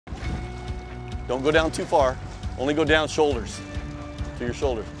Don't go down too far. Only go down shoulders, to your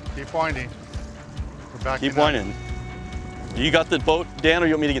shoulders. Keep pointing. We're backing Keep pointing. You got the boat, Dan, or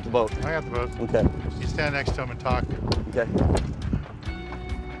you want me to get the boat? I got the boat. Okay. You stand next to him and talk. Okay.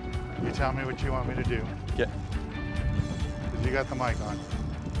 You tell me what you want me to do. Okay. Because you got the mic on.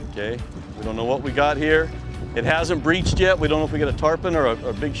 Okay. We don't know what we got here. It hasn't breached yet. We don't know if we got a tarpon or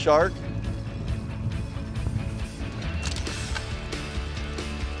a big shark.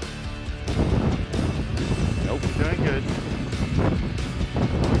 Nope. You're doing good.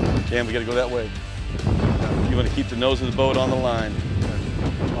 Dan, we got to go that way. You want to keep the nose of the boat on the line.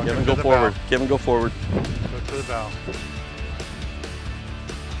 Kevin, go forward. Kevin, go forward. Go to the bow.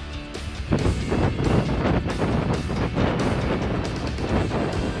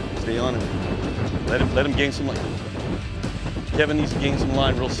 Stay on him. Let him gain some line. Kevin needs to gain some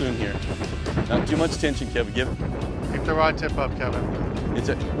line real soon here. Not too much tension, Kevin. Give it. Keep the rod tip up, Kevin.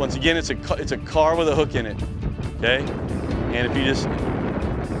 Once again, it's a car with a hook in it. Okay? And if you just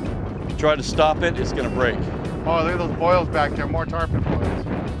try to stop it, it's going to break. Oh, look at those boils back there. More tarpon boils.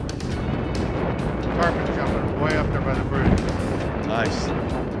 Tarpon's jumping way up there by the bridge. Nice.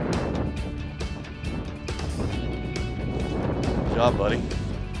 Good job, buddy.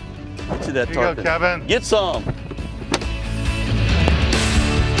 Get to that Here tarpon. you go, Kevin. Get some.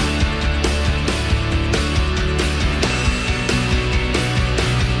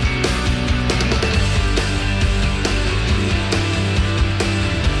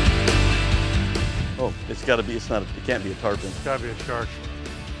 Oh, it's got to be. It can't be a tarpon. It's got to be a shark.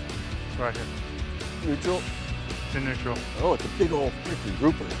 It's right here. Neutral. It's in neutral. Oh, it's a big old freaking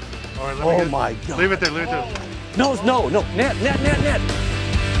grouper. All right, let me Oh get it. my God. Leave it there. Leave it there. No, no, no. Net, net, net, net.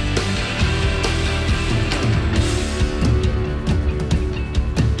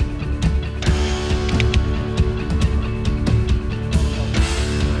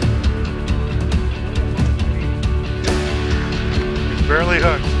 He's barely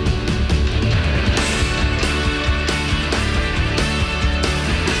hooked.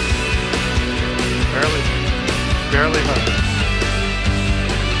 Barely hooked.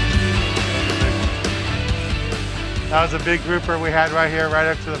 That was a big grouper we had right here, right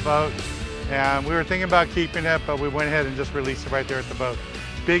up to the boat. And we were thinking about keeping it, but we went ahead and just released it right there at the boat.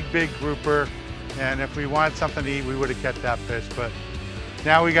 Big, big grouper. And if we wanted something to eat, we would have kept that fish. But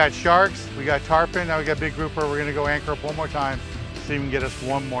now we got sharks, we got tarpon, now we got big grouper. We're gonna go anchor up one more time, see if we can get us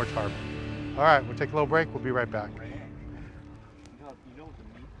one more tarpon. All right, we'll take a little break. We'll be right back.